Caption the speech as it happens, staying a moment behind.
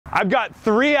I've got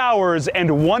 3 hours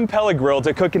and 1 pellet grill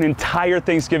to cook an entire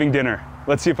Thanksgiving dinner.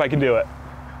 Let's see if I can do it.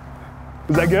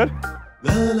 Is that good?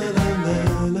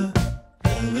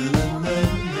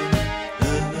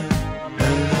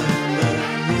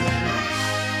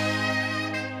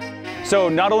 So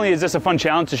not only is this a fun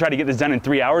challenge to try to get this done in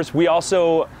 3 hours, we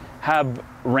also have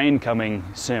rain coming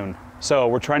soon. So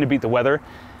we're trying to beat the weather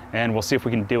and we'll see if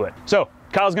we can do it. So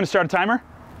Kyle's gonna start a timer.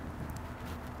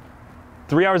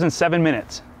 3 hours and 7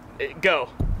 minutes. Go.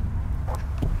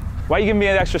 Why are you giving me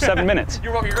an extra 7 minutes?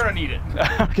 You're gonna need it.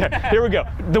 Okay, here we go.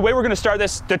 The way we're gonna start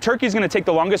this, the turkey's gonna take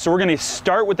the longest, so we're gonna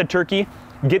start with the turkey,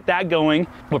 get that going.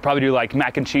 We'll probably do like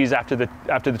mac and cheese after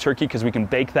the turkey because we can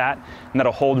bake that and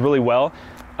that'll hold really well.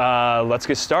 Let's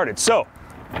get started. So,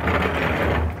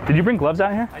 did you bring gloves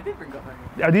out here? I did bring gloves out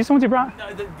here. Are these the ones you brought? No,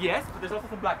 yes, but there's also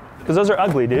some black ones. Because those are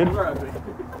ugly, dude. Those are ugly.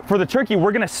 For the turkey,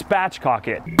 we're gonna spatchcock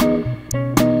it.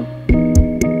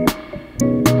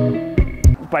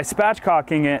 By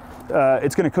spatchcocking it,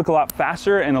 it's gonna cook a lot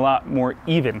faster and a lot more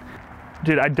even.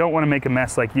 Dude, I don't wanna make a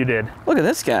mess like you did. Look at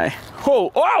this guy.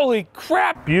 Oh, holy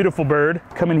crap! Beautiful bird.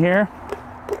 Come in here,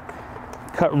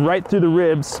 cut right through the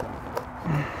ribs.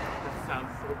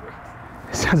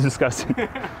 Sounds disgusting.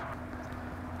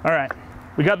 All right,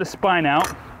 we got the spine out.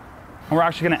 And we're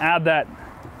actually gonna add that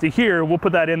to here. We'll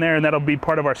put that in there and that'll be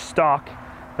part of our stock.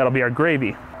 That'll be our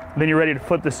gravy. Then you're ready to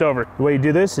flip this over. The way you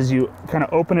do this is you kind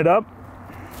of open it up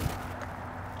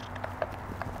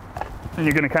and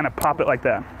you're gonna kind of pop it like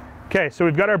that. Okay, so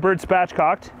we've got our bird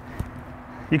spatchcocked.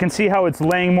 You can see how it's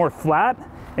laying more flat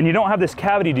and you don't have this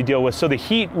cavity to deal with, so the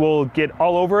heat will get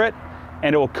all over it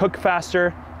and it will cook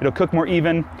faster, it'll cook more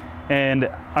even. And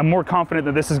I'm more confident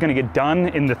that this is gonna get done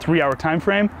in the 3 hour time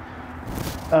frame,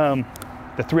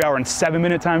 the 3 hour and 7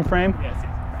 minute time frame,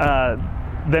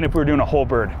 than if we were doing a whole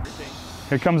bird.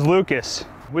 Here comes Lucas.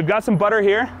 We've got some butter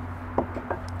here.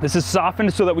 This is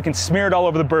softened so that we can smear it all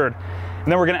over the bird.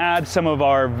 And then we're gonna add some of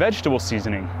our vegetable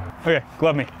seasoning. Okay,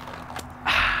 glove me.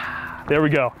 There we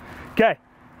go. Okay,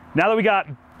 now that we got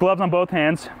gloves on both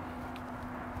hands,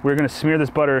 we're gonna smear this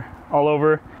butter all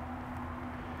over.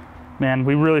 Man,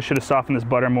 we really should have softened this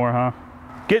butter more, huh?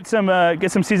 Get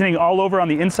some seasoning all over on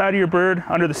the inside of your bird,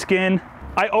 under the skin.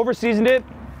 I over seasoned it,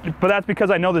 but that's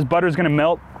because I know this butter is gonna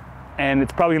melt and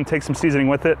it's probably gonna take some seasoning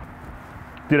with it.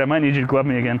 Dude, I might need you to glove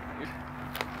me again.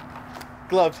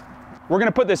 Gloves. We're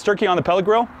gonna put this turkey on the pellet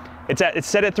grill. It's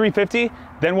set at 350.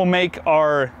 Then we'll get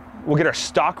our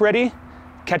stock ready,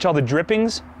 catch all the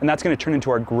drippings, and that's gonna turn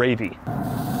into our gravy.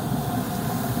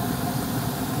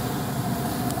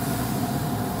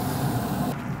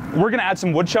 We're gonna add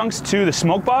some wood chunks to the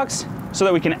smoke box so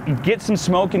that we can get some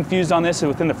smoke infused on this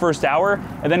within the first hour.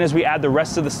 And then as we add the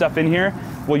rest of the stuff in here,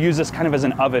 we'll use this kind of as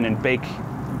an oven and bake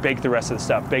the rest of the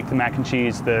stuff. Bake the mac and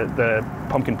cheese, the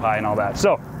pumpkin pie and all that.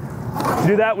 So to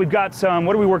do that, we've got some,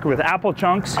 what are we working with? Apple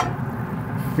chunks.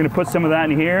 We're gonna put some of that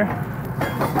in here.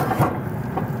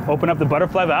 Open up the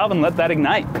butterfly valve and let that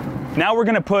ignite. Now we're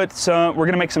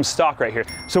gonna make some stock right here.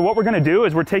 So what we're gonna do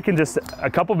is we're taking just a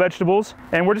couple vegetables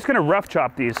and we're just gonna rough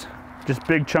chop these, just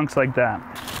big chunks like that.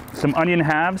 Some onion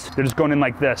halves, they're just going in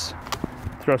like this.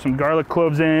 Throw some garlic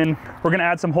cloves in. We're gonna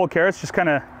add some whole carrots, just kind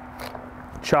of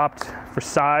chopped for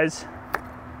size,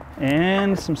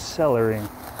 and some celery.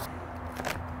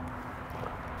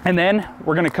 And then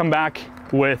we're gonna come back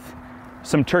with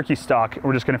some turkey stock.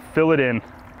 We're just gonna fill it in.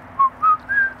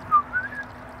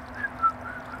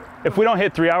 If we don't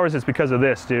hit 3 hours, it's because of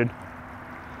this, dude.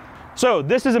 So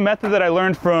this is a method that I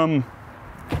learned from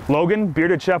Logan,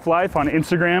 Bearded Chef Life on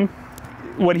Instagram.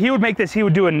 When he would make this, he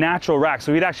would do a natural rack.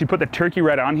 So he'd actually put the turkey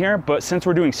right on here, but since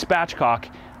we're doing spatchcock,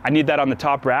 I need that on the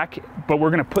top rack, but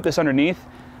we're gonna put this underneath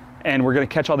and we're gonna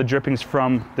catch all the drippings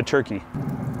from the turkey.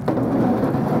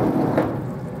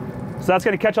 So that's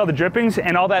gonna catch all the drippings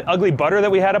and all that ugly butter that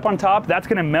we had up on top, that's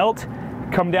gonna melt,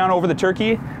 come down over the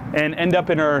turkey and end up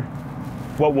in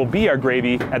what will be our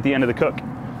gravy at the end of the cook.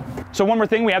 So one more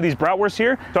thing, we have these bratwursts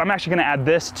here. So I'm actually gonna add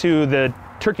this to the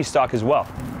turkey stock as well.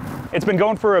 It's been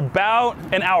going for about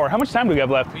an hour. How much time do we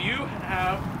have left? You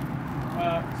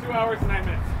have 2 hours and 9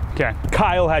 minutes. Okay,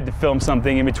 Kyle had to film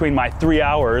something in between my 3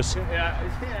 hours.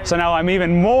 Yeah. So now I'm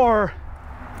even more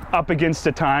up against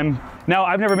the time. Now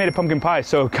I've never made a pumpkin pie,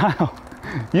 so Kyle,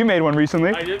 you made one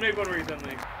recently. I did make one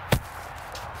recently.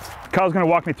 Kyle's gonna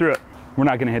walk me through it. We're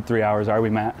not gonna hit 3 hours, are we,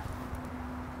 Matt?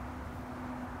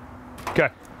 Okay.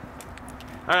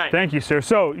 All right. Thank you, sir.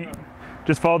 So,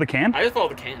 just follow the can? I just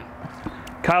followed the can.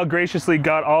 Kyle graciously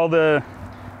got all the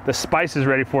spices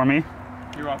ready for me.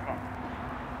 You're welcome.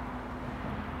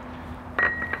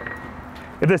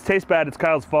 If this tastes bad, it's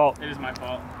Kyle's fault. It is my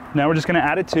fault. Now we're just gonna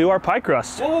add it to our pie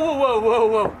crust. Whoa, whoa, whoa, whoa,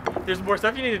 whoa. There's more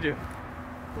stuff you need to do.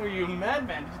 Were you a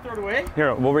madman? Did you throw it away?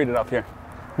 Here, we'll read it off here.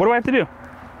 What do I have to do? You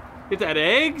have to add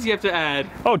eggs. You have to add.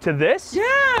 Oh, to this?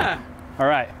 Yeah. All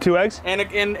right, 2 eggs?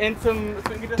 And some.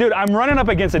 Dude, I'm running up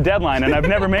against a deadline and I've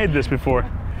never made this before.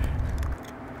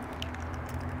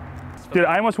 Dude,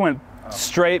 I almost went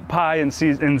straight pie and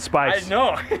spice. I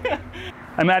know.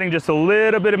 I'm adding just a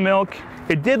little bit of milk.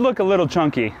 It did look a little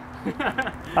chunky.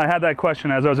 I had that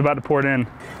question as I was about to pour it in.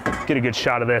 Get a good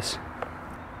shot of this.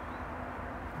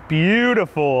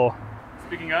 Beautiful.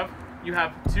 Speaking of, you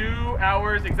have 2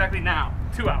 hours exactly now.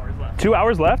 2 hours left. 2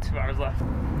 hours left? 2 hours left.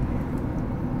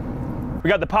 We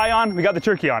got the pie on, we got the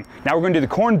turkey on. Now we're gonna do the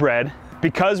cornbread.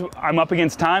 Because I'm up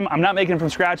against time, I'm not making it from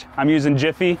scratch. I'm using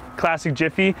Jiffy, classic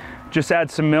Jiffy. Just add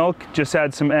some milk, just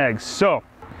add some eggs. So,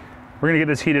 we're gonna get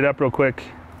this heated up real quick.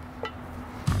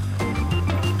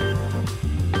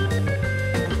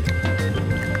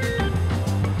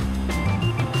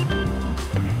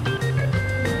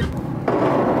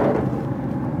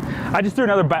 I just threw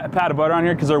another pat of butter on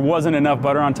here because there wasn't enough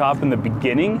butter on top in the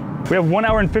beginning. We have 1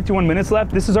 hour and 51 minutes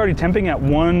left. This is already temping at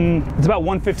it's about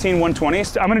 115, 120.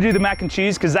 So I'm gonna do the mac and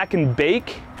cheese because that can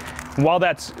bake while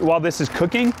this is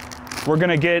cooking. We're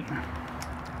gonna get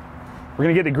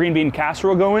the green bean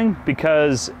casserole going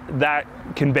because that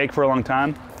can bake for a long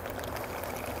time.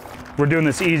 We're doing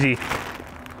this easy.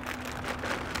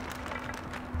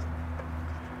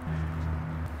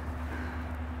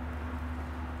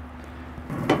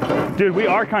 Dude, we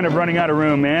are kind of running out of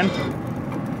room, man.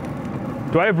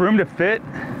 Do I have room to fit?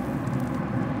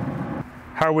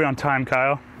 How are we on time,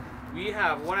 Kyle? We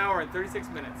have 1 hour and 36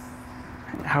 minutes.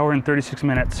 An hour and 36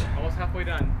 minutes. Almost halfway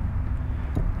done.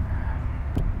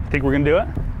 Think we're gonna do it?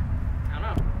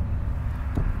 I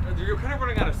don't know. You're kind of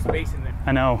running out of space in there.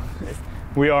 I know.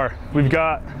 We are. We've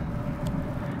got.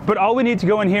 But all we need to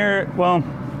go in here, well,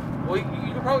 you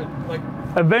could probably, like.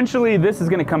 Eventually this is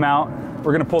gonna come out.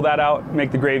 We're gonna pull that out,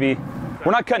 make the gravy.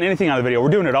 We're not cutting anything out of the video.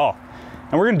 We're doing it all.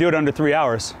 And we're gonna do it under 3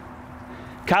 hours.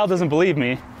 Kyle doesn't believe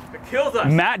me. It kills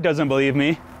us. Matt doesn't believe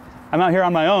me. I'm out here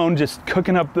on my own, just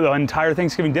cooking up the entire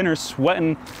Thanksgiving dinner,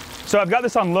 sweating. So I've got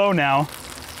this on low now.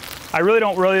 I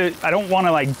don't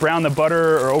wanna like brown the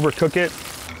butter or overcook it.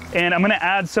 And I'm gonna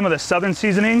add some of the Southern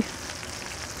seasoning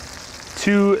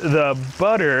to the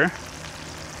butter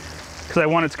because I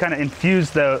want it to kind of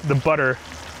infuse the butter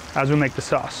as we make the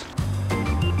sauce.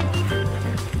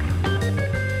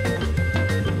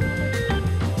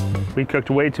 We cooked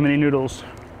way too many noodles.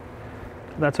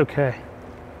 That's okay.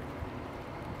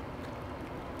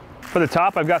 For the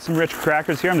top, I've got some rich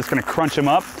crackers here. I'm just gonna crunch them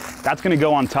up. That's gonna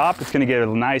go on top. It's gonna get a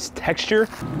nice texture.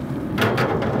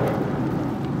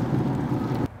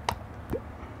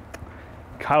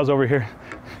 Kyle's over here.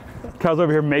 Kyle's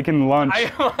over here making lunch.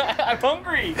 I'm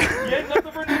hungry. You had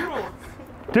leftover noodles.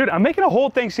 Dude, I'm making a whole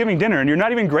Thanksgiving dinner and you're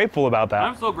not even grateful about that.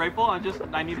 I'm so grateful.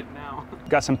 I need it now.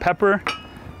 Got some pepper.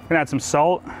 We're gonna add some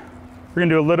salt. We're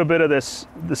gonna do a little bit of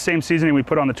the same seasoning we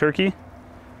put on the turkey.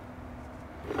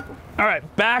 All right,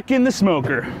 back in the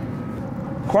smoker.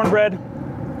 Cornbread.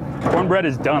 Cornbread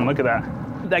is done, look at that.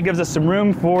 That gives us some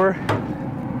room for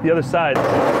the other side.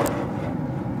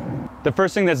 The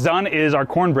first thing that's done is our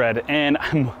cornbread, and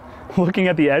I'm looking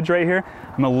at the edge right here.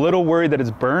 I'm a little worried that it's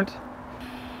burnt.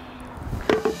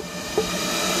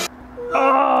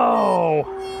 Oh!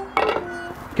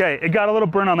 Okay, it got a little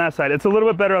burnt on that side. It's a little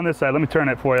bit better on this side. Let me turn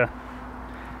it for you.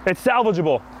 It's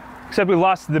salvageable, except we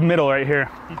lost the middle right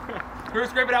here. Here,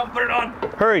 scrape it out and put it on.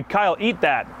 Hurry, Kyle, eat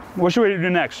that. What should we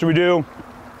do next? Should we do?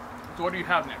 So what do you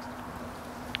have next?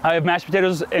 I have mashed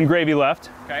potatoes and gravy left.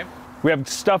 Okay. We have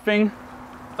stuffing.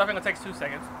 Stuffing will take 2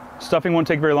 seconds. Stuffing won't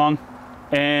take very long.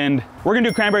 And we're gonna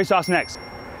do cranberry sauce next.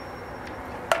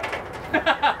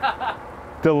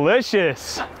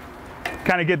 Delicious.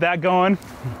 Kind of get that going.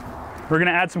 We're gonna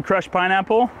add some crushed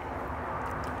pineapple.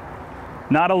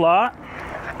 Not a lot.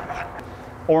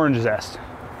 Orange zest.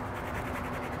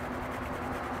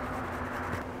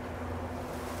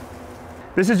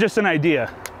 This is just an idea.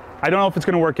 I don't know if it's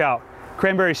gonna work out.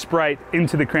 Cranberry Sprite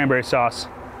into the cranberry sauce.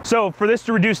 So for this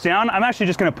to reduce down, I'm actually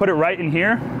just gonna put it right in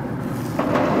here.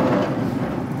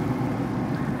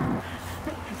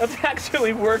 That's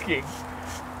actually working.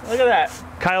 Look at that.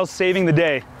 Kyle's saving the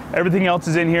day. Everything else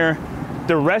is in here.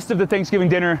 The rest of the Thanksgiving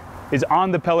dinner is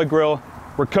on the pellet grill.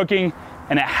 We're cooking,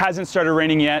 and it hasn't started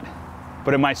raining yet,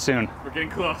 but it might soon. We're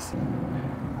getting close.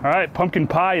 All right, pumpkin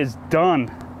pie is done.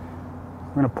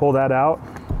 We're gonna pull that out.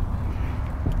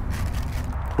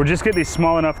 We'll just get these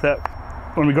small enough that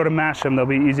when we go to mash them, they'll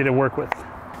be easy to work with.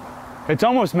 It's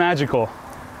almost magical,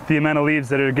 the amount of leaves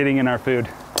that are getting in our food.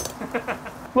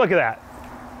 Look at that.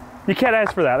 You can't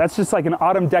ask for that. That's just like an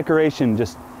autumn decoration,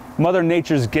 just Mother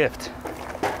Nature's gift.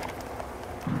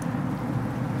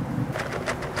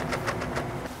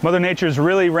 Mother Nature's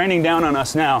really raining down on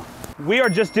us now. We are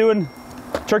just doing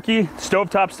turkey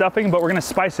stovetop stuffing, but we're gonna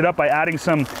spice it up by adding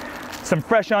some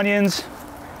fresh onions,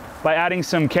 by adding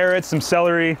some carrots, some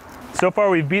celery. So far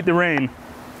we've beat the rain.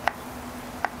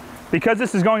 Because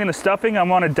this is going in the stuffing, I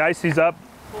wanna dice these up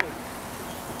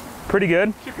pretty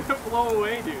good. You're gonna blow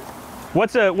away, dude.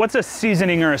 What's a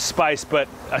seasoning or a spice but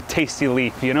a tasty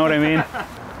leaf, you know what I mean?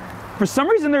 For some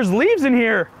reason there's leaves in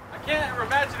here. I can't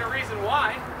imagine a reason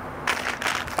why.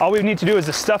 All we need to do is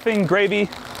the stuffing, gravy,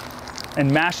 and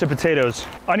mash the potatoes.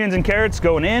 Onions and carrots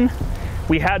going in.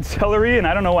 We had celery and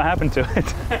I don't know what happened to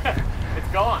it. It's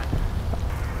gone.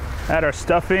 Add our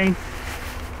stuffing.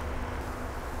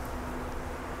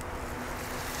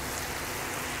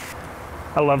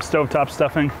 I love stovetop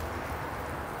stuffing.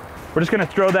 We're just gonna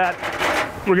throw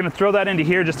that into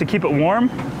here just to keep it warm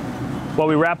while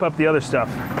we wrap up the other stuff.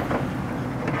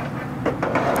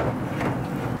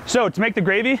 So to make the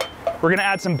gravy, we're gonna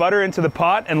add some butter into the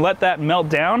pot and let that melt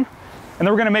down. And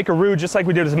then we're gonna make a roux just like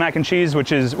we did with the mac and cheese,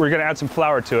 which is we're gonna add some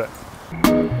flour to it.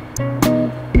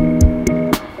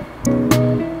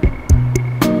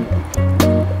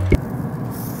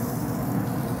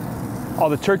 All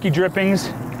the turkey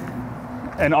drippings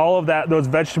and all of those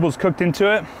vegetables cooked into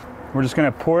it. We're just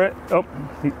gonna pour it. Oh,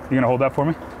 you gonna hold that for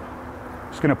me?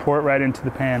 Just gonna pour it right into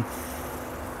the pan.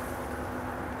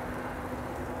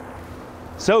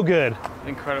 So good.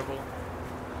 Incredible.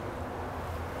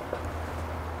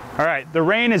 All right, the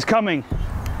rain is coming.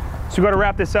 So we gotta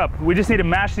wrap this up. We just need to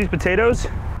mash these potatoes.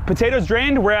 Potatoes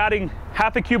drained, we're adding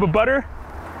half a cube of butter.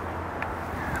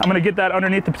 I'm gonna get that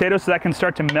underneath the potatoes so that can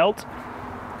start to melt.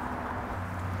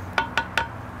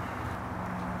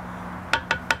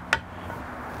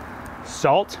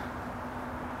 Salt,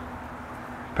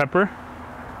 pepper.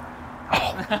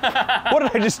 Oh, what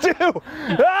did I just do?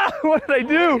 Ah, what did I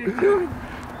do?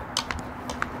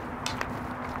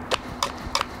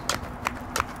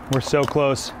 We're so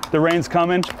close. The rain's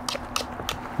coming.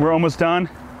 We're almost done.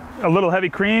 A little heavy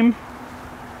cream.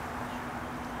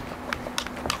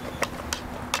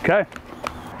 Okay.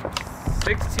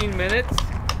 16 minutes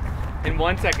in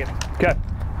 1 second. Okay.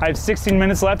 I have 16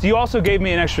 minutes left. You also gave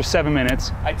me an extra 7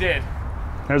 minutes. I did.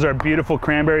 There's our beautiful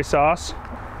cranberry sauce.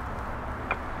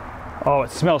 Oh,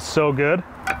 it smells so good.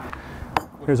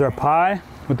 Here's our pie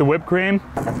with the whipped cream.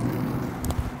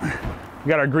 We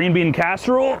got our green bean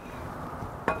casserole.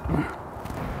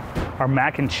 Our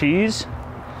mac and cheese.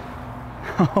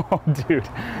 Oh, dude,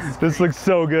 this looks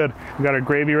so good. We got our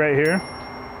gravy right here.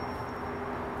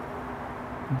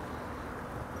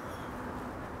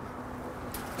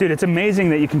 Dude, it's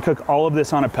amazing that you can cook all of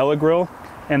this on a pellet grill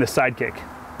and the sidekick.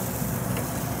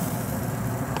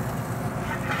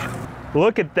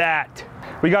 Look at that.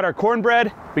 We got our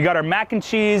cornbread, we got our mac and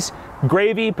cheese,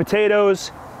 gravy,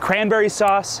 potatoes, cranberry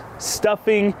sauce,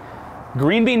 stuffing,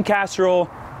 green bean casserole,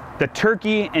 the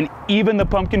turkey, and even the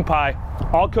pumpkin pie,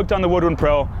 all cooked on the Woodwind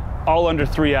Pro, all under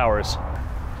 3 hours.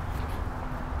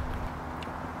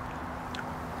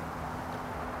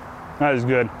 That is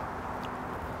good.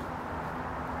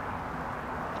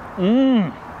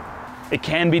 It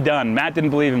can be done. Matt didn't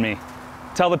believe in me.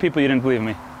 Tell the people you didn't believe in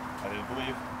me. I didn't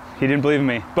believe. He didn't believe in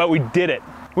me, but we did it.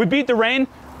 We beat the rain.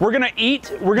 We're gonna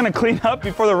eat, we're gonna clean up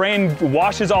before the rain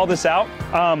washes all this out.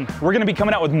 We're gonna be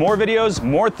coming out with more videos,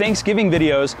 more Thanksgiving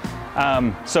videos.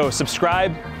 So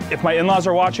subscribe. If my in-laws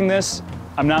are watching this,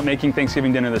 I'm not making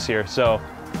Thanksgiving dinner this year, so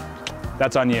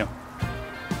that's on you.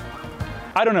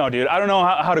 I don't know, dude. I don't know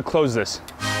how to close this.